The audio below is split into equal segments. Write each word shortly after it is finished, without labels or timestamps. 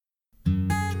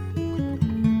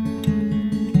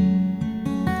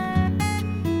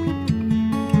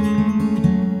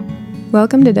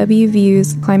Welcome to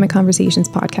WVU's Climate Conversations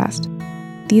podcast.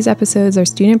 These episodes are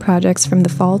student projects from the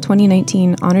Fall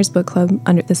 2019 Honors Book Club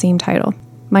under the same title.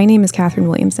 My name is Catherine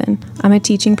Williamson. I'm a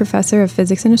teaching professor of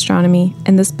physics and astronomy,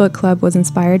 and this book club was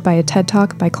inspired by a TED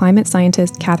Talk by climate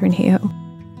scientist Katharine Hayhoe.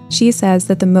 She says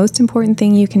that the most important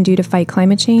thing you can do to fight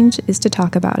climate change is to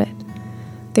talk about it.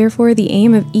 Therefore, the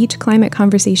aim of each climate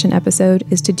conversation episode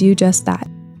is to do just that,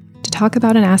 to talk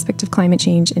about an aspect of climate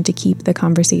change and to keep the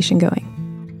conversation going.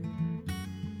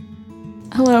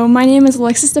 Hello, my name is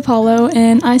Alexis DePaulo,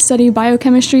 and I study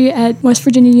biochemistry at West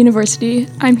Virginia University.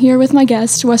 I'm here with my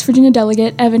guest, West Virginia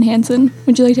delegate Evan Hansen.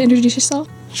 Would you like to introduce yourself?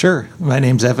 Sure. My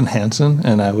name's Evan Hansen,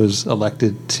 and I was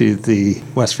elected to the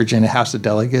West Virginia House of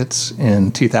Delegates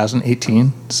in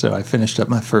 2018. So I finished up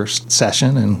my first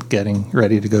session and getting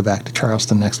ready to go back to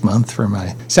Charleston next month for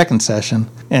my second session.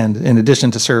 And in addition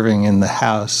to serving in the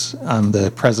House, I'm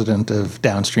the president of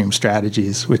Downstream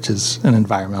Strategies, which is an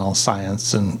environmental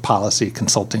science and policy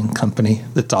consulting company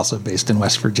that's also based in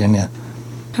West Virginia.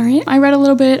 All right. I read a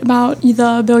little bit about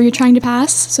the bill you're trying to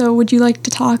pass, so would you like to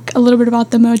talk a little bit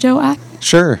about the MOJO Act?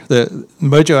 Sure. The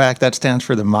MOJO Act, that stands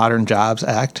for the Modern Jobs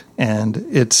Act, and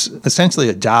it's essentially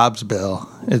a jobs bill.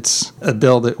 It's a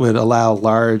bill that would allow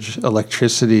large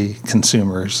electricity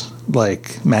consumers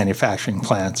like manufacturing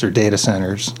plants or data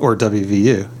centers or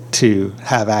WVU to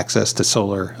have access to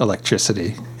solar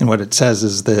electricity. And what it says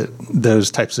is that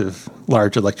those types of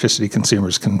large electricity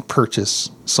consumers can purchase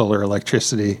solar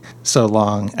electricity so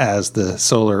long as the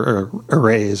solar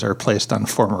arrays are placed on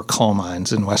former coal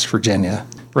mines in West Virginia.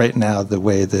 Right now, the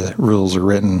way the rules are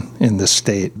written in this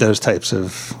state, those types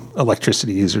of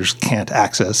electricity users can't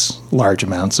access large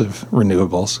amounts of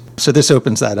renewables. So this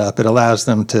opens that up. It allows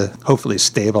them to hopefully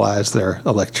stabilize their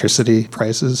electricity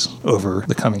prices over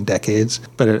the coming decades.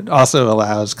 But it also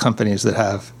allows companies that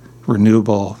have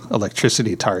renewable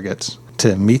electricity targets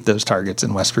to meet those targets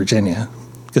in West Virginia.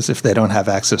 Because if they don't have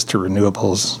access to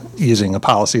renewables using a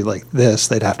policy like this,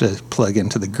 they'd have to plug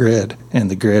into the grid, and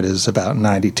the grid is about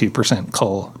 92%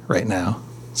 coal right now.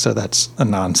 So that's a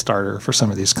non-starter for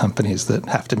some of these companies that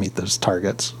have to meet those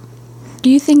targets. Do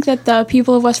you think that the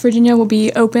people of West Virginia will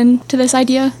be open to this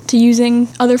idea, to using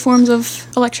other forms of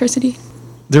electricity?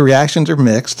 The reactions are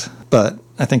mixed, but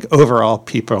I think overall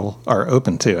people are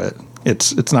open to it.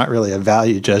 It's not really a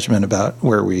value judgment about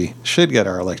where we should get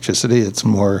our electricity. It's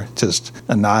more just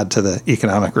a nod to the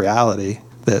economic reality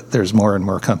that there's more and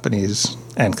more companies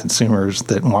and consumers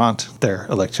that want their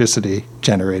electricity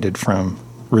generated from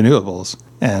renewables.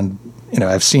 And,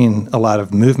 I've seen a lot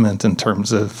of movement in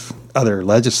terms of other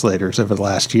legislators over the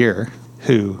last year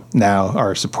who now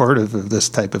are supportive of this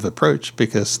type of approach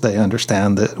because they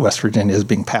understand that West Virginia is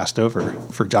being passed over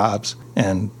for jobs,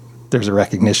 and there's a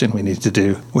recognition we need to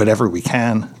do whatever we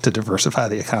can to diversify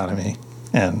the economy.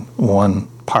 And one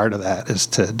part of that is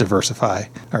to diversify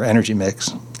our energy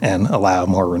mix and allow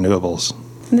more renewables.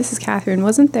 This is Catherine.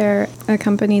 Wasn't there a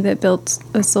company that built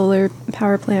a solar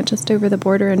power plant just over the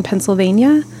border in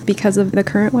Pennsylvania because of the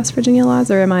current West Virginia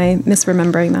laws, or am I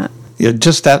misremembering that? Yeah,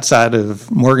 just outside of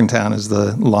Morgantown is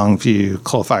the Longview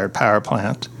coal-fired power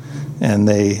plant, and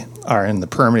they are in the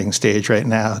permitting stage right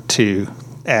now to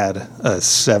add a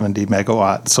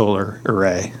 70-megawatt solar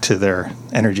array to their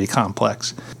energy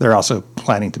complex. They're also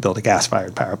planning to build a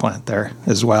gas-fired power plant there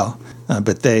as well,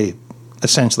 but they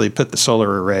essentially put the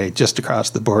solar array just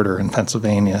across the border in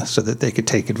Pennsylvania so that they could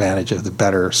take advantage of the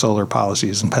better solar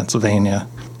policies in Pennsylvania.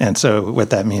 And so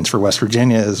what that means for West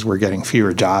Virginia is we're getting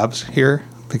fewer jobs here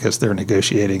because they're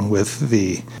negotiating with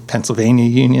the Pennsylvania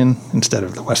Union instead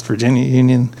of the West Virginia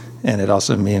Union. And it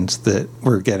also means that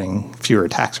we're getting fewer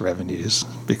tax revenues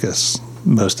because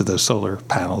most of those solar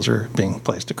panels are being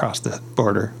placed across the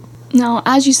border. Now,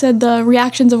 as you said, the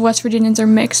reactions of West Virginians are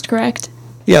mixed, correct?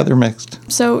 Yeah, they're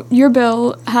mixed. So your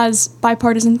bill has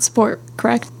bipartisan support,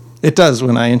 correct? It does.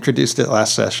 When I introduced it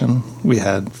last session, we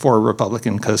had 4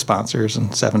 Republican co-sponsors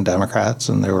and 7 Democrats,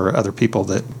 and there were other people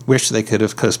that wished they could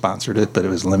have co-sponsored it, but it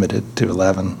was limited to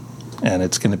 11. And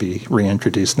it's going to be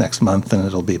reintroduced next month, and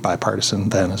it'll be bipartisan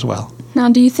then as well. Now,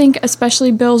 do you think,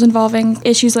 especially bills involving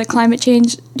issues like climate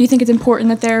change, do you think it's important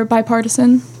that they're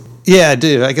bipartisan? Yeah, I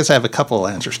do. I guess I have a couple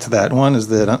answers to that. One is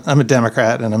that I'm a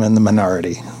Democrat and I'm in the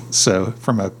minority. So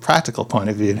from a practical point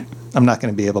of view, I'm not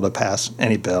going to be able to pass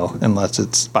any bill unless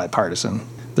it's bipartisan.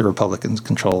 The Republicans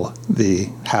control the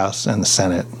House and the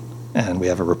Senate, and we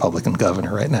have a Republican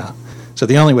governor right now. So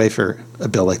the only way for a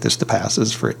bill like this to pass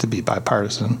is for it to be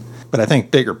bipartisan. But I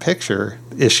think bigger picture,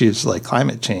 issues like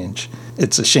climate change,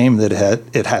 it's a shame that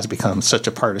it has become such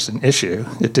a partisan issue.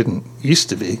 It didn't used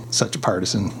to be such a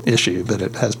partisan issue, but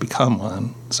it has become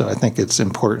one. So I think it's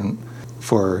important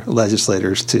for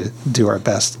legislators to do our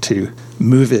best to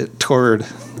move it toward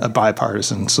a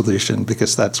bipartisan solution,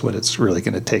 because that's what it's really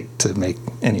going to take to make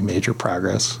any major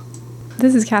progress.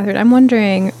 This is Catherine. I'm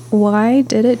wondering, why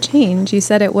did it change? You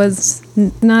said it was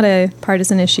not a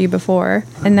partisan issue before,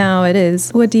 and now it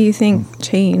is. What do you think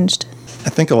changed?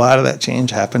 I think a lot of that change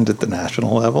happened at the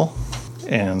national level,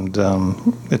 and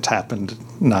it's happened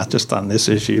not just on this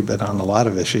issue, but on a lot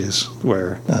of issues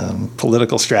where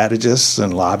political strategists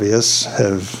and lobbyists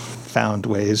have found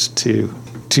ways to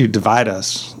divide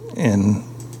us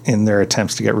in their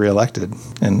attempts to get reelected.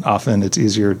 And often it's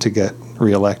easier to get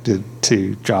reelected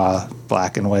to draw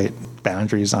black and white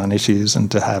boundaries on issues and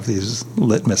to have these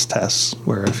litmus tests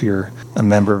where if you're a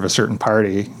member of a certain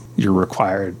party, you're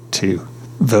required to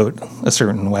vote a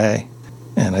certain way.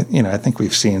 And I think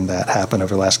we've seen that happen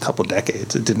over the last couple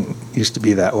decades. It didn't used to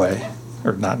be that way,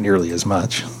 or not nearly as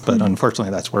much. But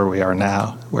unfortunately, that's where we are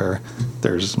now, where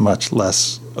there's much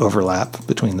less overlap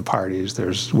between the parties.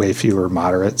 There's way fewer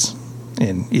moderates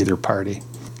in either party.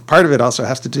 Part of it also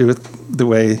has to do with the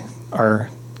way our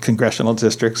congressional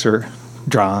districts are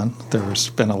drawn. There's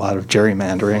been a lot of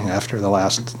gerrymandering after the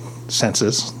last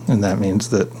census, and that means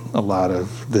that a lot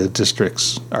of the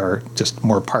districts are just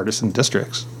more partisan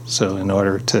districts. So in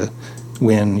order to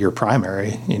win your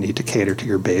primary, you need to cater to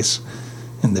your base,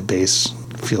 and the base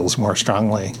feels more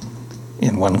strongly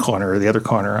in one corner or the other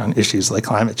corner on issues like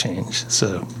climate change.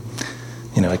 So,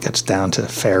 it gets down to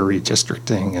fair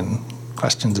redistricting and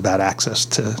questions about access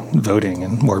to voting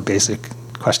and more basic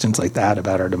questions like that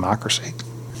about our democracy.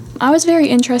 I was very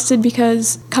interested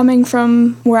because coming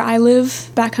from where I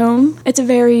live back home, it's a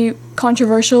very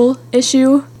controversial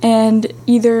issue, and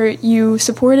either you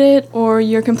support it or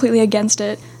you're completely against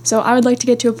it. So I would like to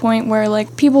get to a point where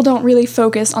people don't really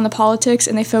focus on the politics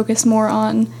and they focus more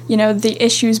on, the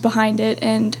issues behind it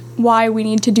and why we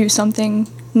need to do something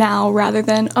now rather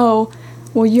than, oh,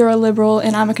 well, you're a liberal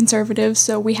and I'm a conservative,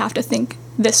 so we have to think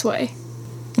this way.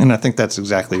 And I think that's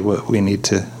exactly what we need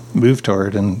to move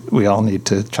toward, and we all need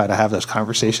to try to have those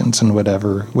conversations in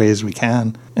whatever ways we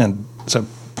can. And so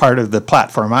part of the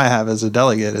platform I have as a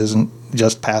delegate isn't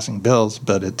just passing bills,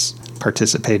 but it's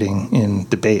participating in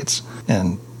debates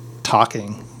and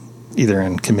talking either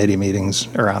in committee meetings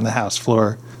or on the House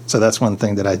floor. So that's one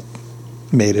thing that I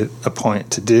made it a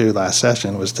point to do last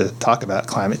session, was to talk about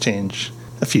climate change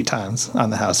a few times on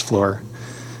the House floor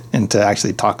and to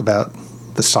actually talk about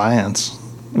the science,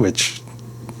 which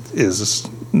is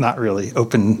not really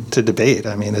open to debate.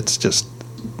 I mean, it's just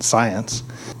science.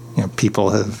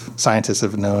 Scientists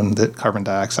have known that carbon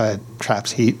dioxide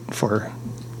traps heat for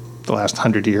the last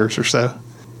 100 years or so.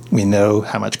 We know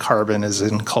how much carbon is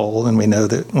in coal, and we know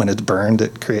that when it's burned,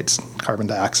 it creates carbon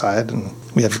dioxide, and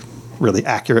we have really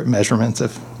accurate measurements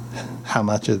of how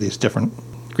much of these different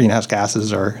greenhouse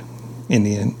gases are in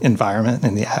the environment,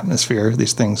 in the atmosphere.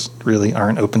 These things really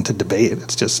aren't open to debate.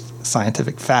 It's just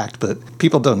scientific fact, but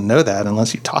people don't know that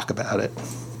unless you talk about it,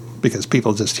 because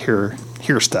people just hear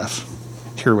stuff,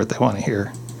 hear what they want to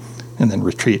hear, and then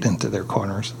retreat into their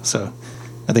corners. So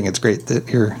I think it's great that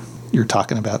you're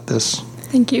talking about this.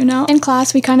 Thank you. Now, in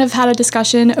class, we kind of had a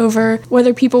discussion over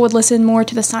whether people would listen more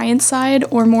to the science side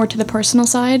or more to the personal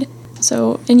side.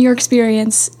 So, in your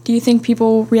experience, do you think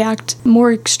people react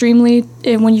more extremely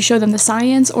when you show them the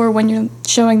science, or when you're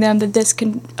showing them that this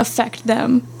can affect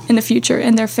them in the future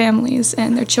and their families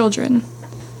and their children?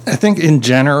 I think in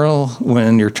general,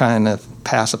 when you're trying to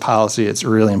pass a policy, it's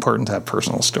really important to have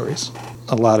personal stories.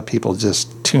 A lot of people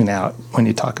just tune out when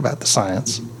you talk about the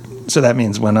science. So that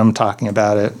means when I'm talking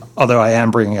about it, although I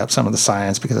am bringing up some of the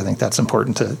science because I think that's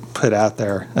important to put out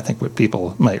there, I think what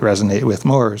people might resonate with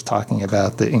more is talking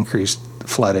about the increased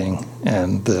flooding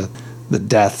and the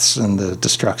deaths and the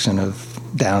destruction of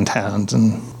downtowns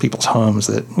and people's homes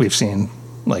that we've seen,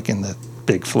 like in the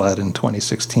big flood in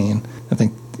 2016. I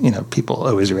think, people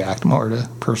always react more to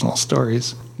personal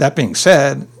stories. That being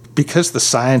said, because the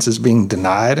science is being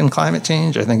denied in climate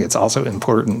change, I think it's also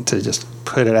important to just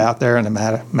put it out there in a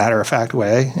matter-of-fact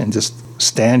way and just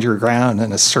stand your ground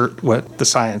and assert what the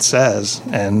science says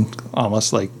and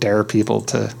almost dare people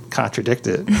to contradict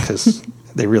it, because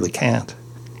they really can't.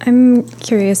 I'm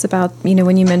curious about,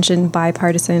 when you mentioned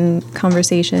bipartisan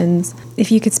conversations,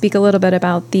 if you could speak a little bit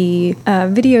about the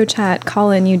video chat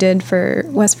call-in you did for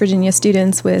West Virginia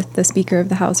students with the Speaker of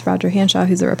the House, Roger Hanshaw,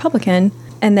 who's a Republican,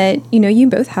 and that, you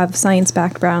both have science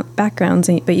backgrounds,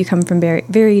 but you come from very,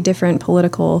 very different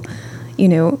political,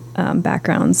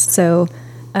 backgrounds. So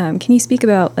can you speak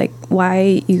about,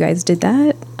 why you guys did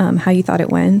that, how you thought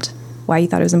it went, why you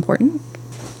thought it was important?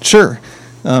 Sure.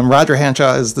 Roger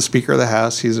Hanshaw is the Speaker of the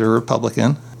House. He's a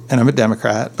Republican, and I'm a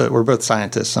Democrat, but we're both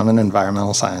scientists. I'm an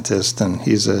environmental scientist, and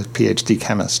he's a PhD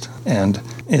chemist. And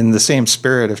in the same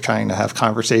spirit of trying to have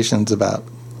conversations about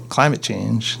climate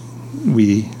change,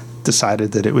 we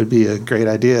decided that it would be a great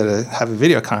idea to have a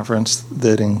video conference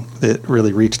that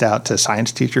really reached out to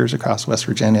science teachers across West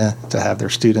Virginia to have their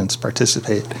students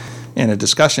participate in a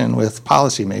discussion with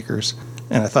policymakers.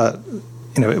 And I thought,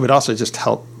 it would also just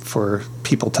help for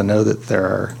people to know that there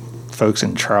are folks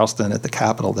in Charleston at the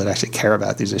Capitol that actually care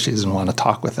about these issues and want to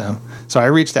talk with them. So I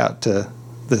reached out to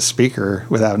the speaker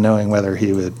without knowing whether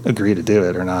he would agree to do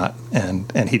it or not.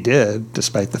 And he did,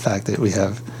 despite the fact that we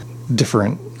have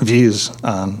different views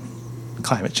on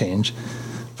climate change.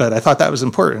 But I thought that was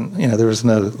important. There was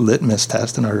no litmus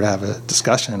test in order to have a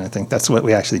discussion. I think that's what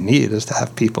we actually need, is to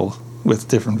have people with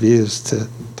different views to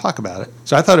talk about it.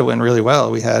 So I thought it went really well.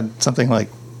 We had something like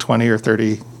 20 or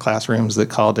 30 classrooms that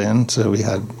called in. So we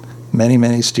had many,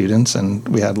 many students, and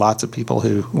we had lots of people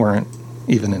who weren't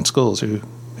even in schools who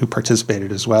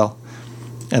participated as well.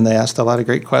 And they asked a lot of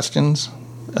great questions.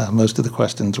 Most of the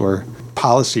questions were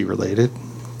policy related,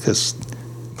 because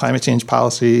climate change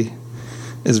policy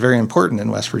is very important in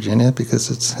West Virginia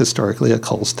because it's historically a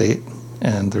coal state,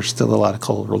 and there's still a lot of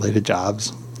coal-related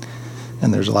jobs,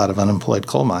 and there's a lot of unemployed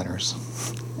coal miners.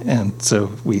 And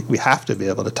so we have to be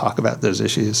able to talk about those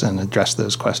issues and address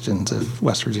those questions if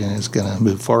West Virginia is going to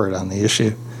move forward on the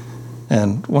issue.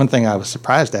 And one thing I was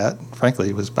surprised at,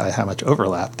 frankly, was by how much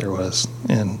overlap there was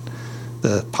in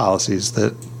the policies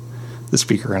that the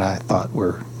speaker and I thought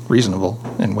were reasonable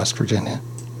in West Virginia.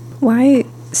 Why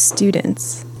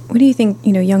students? What do you think,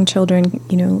 young children,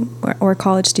 or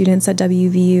college students at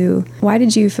WVU, why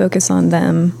did you focus on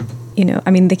them?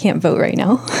 They can't vote right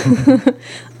now.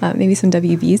 Maybe some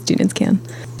WVU students can.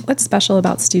 What's special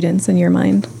about students in your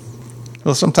mind?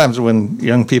 Well, sometimes when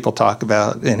young people talk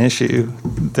about an issue,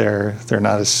 they're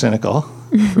not as cynical,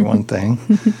 for one thing.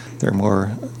 They're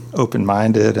more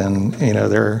open-minded, and,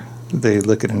 they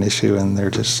look at an issue and they're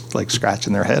just like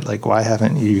scratching their head, like, why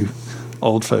haven't you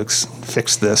old folks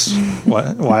fixed this?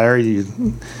 Why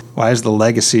is the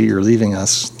legacy you're leaving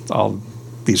us all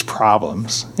these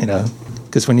problems,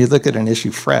 Because when you look at an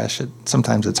issue fresh,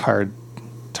 sometimes it's hard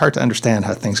to understand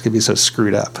how things could be so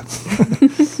screwed up.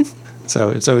 So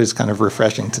it's always kind of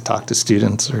refreshing to talk to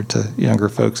students or to younger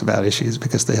folks about issues,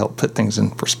 because they help put things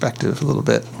in perspective a little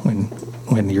bit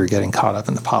when you're getting caught up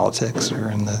in the politics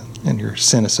or in your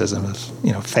cynicism of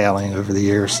failing over the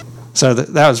years. So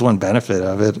that was one benefit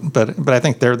of it. But I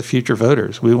think they're the future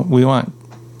voters. We want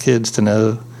kids to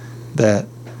know that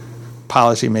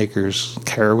policymakers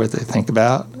care what they think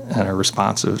about and are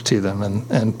responsive to them.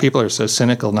 And people are so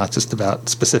cynical, not just about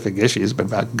specific issues, but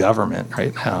about government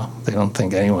right now. They don't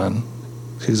think anyone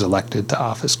who's elected to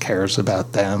office cares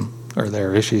about them or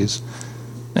their issues.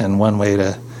 And one way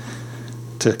to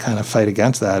kind of fight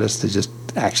against that is to just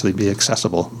actually be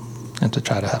accessible and to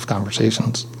try to have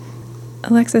conversations.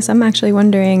 Alexis, I'm actually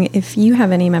wondering if you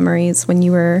have any memories when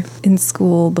you were in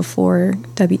school before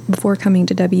coming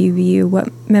to WVU,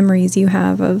 what memories you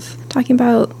have of talking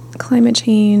about climate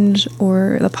change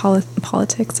or the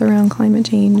politics around climate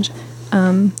change.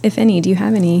 If any, do you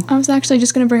have any? I was actually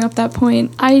just going to bring up that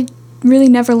point. I really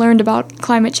never learned about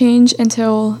climate change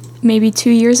until maybe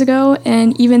 2 years ago,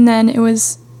 and even then it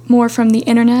was more from the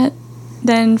internet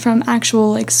than from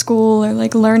actual school or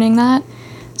learning that.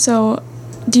 So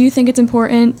do you think it's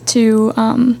important to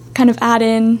kind of add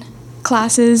in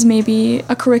classes, maybe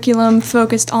a curriculum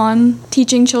focused on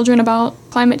teaching children about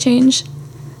climate change?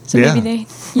 So maybe they,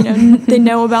 they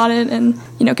know about it and,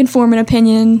 can form an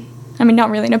opinion. I mean,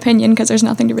 not really an opinion because there's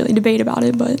nothing to really debate about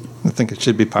it, but I think it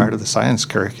should be part of the science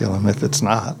curriculum if it's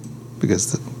not,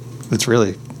 because these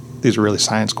are really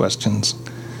science questions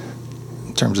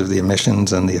in terms of the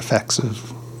emissions and the effects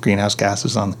of greenhouse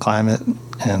gases on the climate.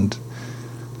 And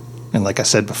like I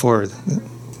said before,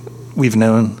 we've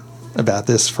known about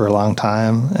this for a long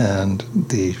time, and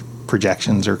the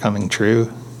projections are coming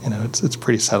true. It's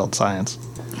pretty settled science.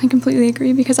 I completely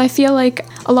agree, because I feel like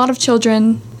a lot of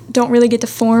children don't really get to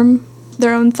form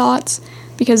their own thoughts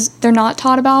because they're not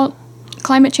taught about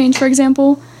climate change, for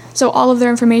example. So all of their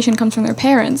information comes from their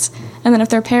parents. And then if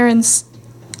their parents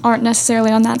aren't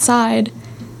necessarily on that side,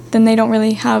 then they don't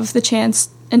really have the chance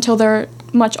until they're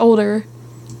much older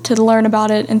to learn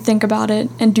about it and think about it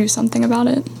and do something about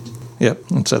it. Yep.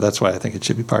 And so that's why I think it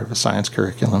should be part of a science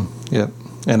curriculum. Yep.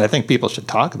 And I think people should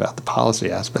talk about the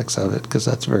policy aspects of it, because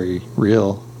that's very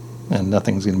real, and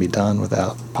nothing's going to be done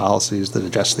without policies that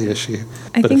address the issue.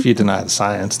 But if you deny the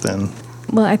science, then...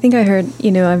 Well, I think I heard,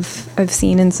 I've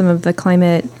seen in some of the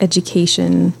climate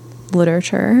education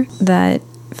literature that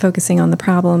focusing on the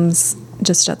problems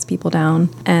just shuts people down.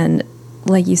 And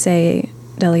like you say,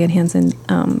 Delegate Hansen,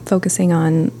 focusing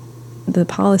on the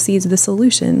policies, the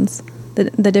solutions,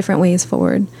 the different ways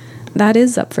forward, that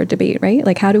is up for debate, right?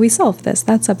 Like, how do we solve this?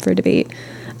 That's up for debate.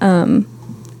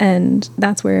 And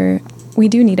that's where we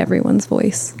do need everyone's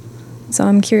voice. So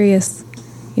I'm curious,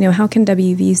 how can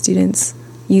WV students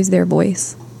use their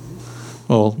voice?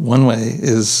 Well, one way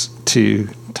is to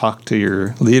talk to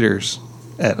your leaders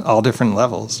at all different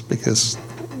levels, because,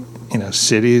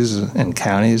 cities and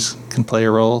counties can play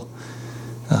a role.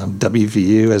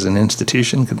 WVU as an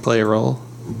institution can play a role,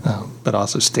 but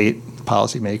also state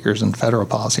policymakers and federal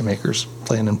policymakers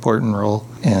play an important role.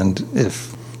 And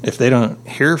if they don't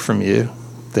hear from you,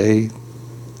 they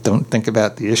don't think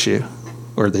about the issue,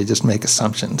 or they just make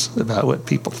assumptions about what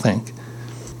people think.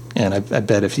 And I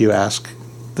bet if you ask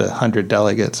the 100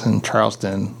 delegates in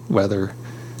Charleston whether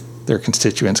their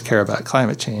constituents care about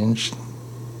climate change,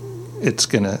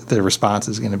 the response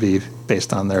is going to be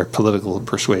based on their political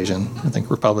persuasion. I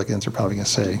think Republicans are probably going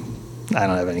to say, I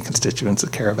don't have any constituents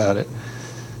that care about it.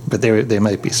 But they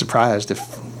might be surprised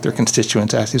if their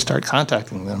constituents actually start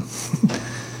contacting them.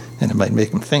 And it might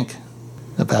make them think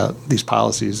about these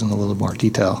policies in a little more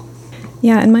detail.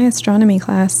 Yeah, in my astronomy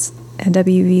class at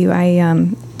WVU,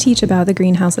 I teach about the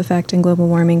greenhouse effect and global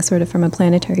warming sort of from a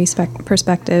planetary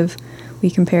perspective.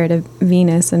 We compare to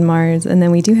Venus and Mars, and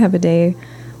then we do have a day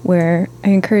where I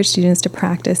encourage students to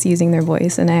practice using their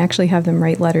voice, and I actually have them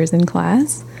write letters in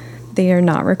class. They are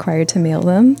not required to mail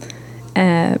them,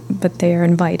 but they are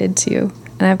invited to.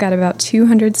 And I've got about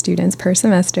 200 students per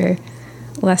semester.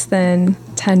 Less than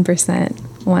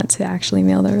 10% want to actually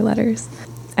mail their letters.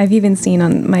 I've even seen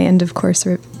on my end of course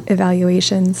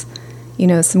evaluations,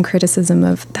 some criticism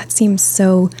of, that seems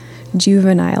so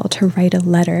juvenile to write a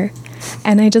letter.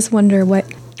 And I just wonder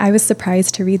I was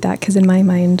surprised to read that, because in my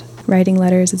mind, writing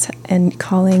letters and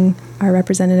calling our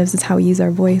representatives is how we use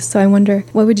our voice. So I wonder,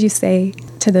 what would you say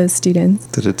to those students?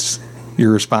 That it's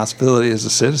your responsibility as a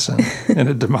citizen in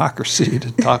a democracy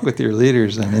to talk with your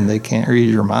leaders. I mean, they can't read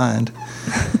your mind.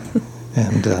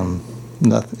 And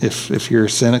if you're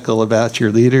cynical about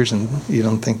your leaders and you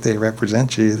don't think they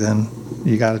represent you, then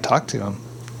you got to talk to them.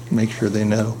 Make sure they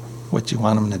know what you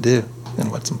want them to do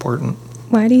and what's important.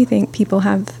 Why do you think people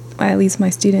have, at least my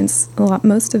students,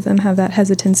 most of them have that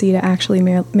hesitancy to actually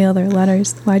mail their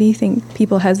letters? Why do you think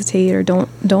people hesitate or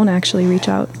don't actually reach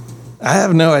out? I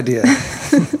have no idea.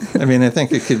 I mean, I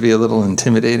think it could be a little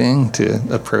intimidating to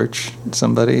approach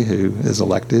somebody who is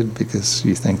elected because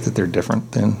you think that they're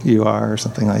different than you are or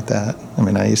something like that. I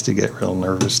mean, I used to get real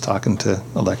nervous talking to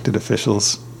elected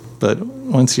officials. But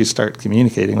once you start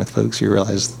communicating with folks, you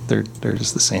realize they're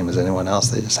just the same as anyone else.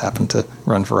 They just happen to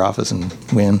run for office and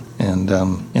win. And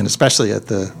especially at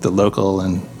the local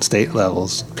and state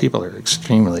levels, people are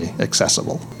extremely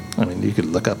accessible. I mean, you could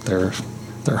look up their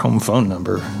home phone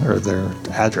number or their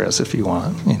address if you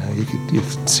want. You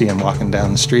see them walking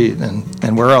down the street,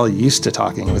 and we're all used to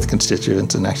talking with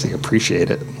constituents and actually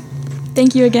appreciate it.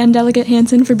 Thank you again, Delegate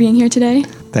Hansen, for being here today.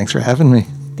 Thanks for having me.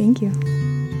 Thank you.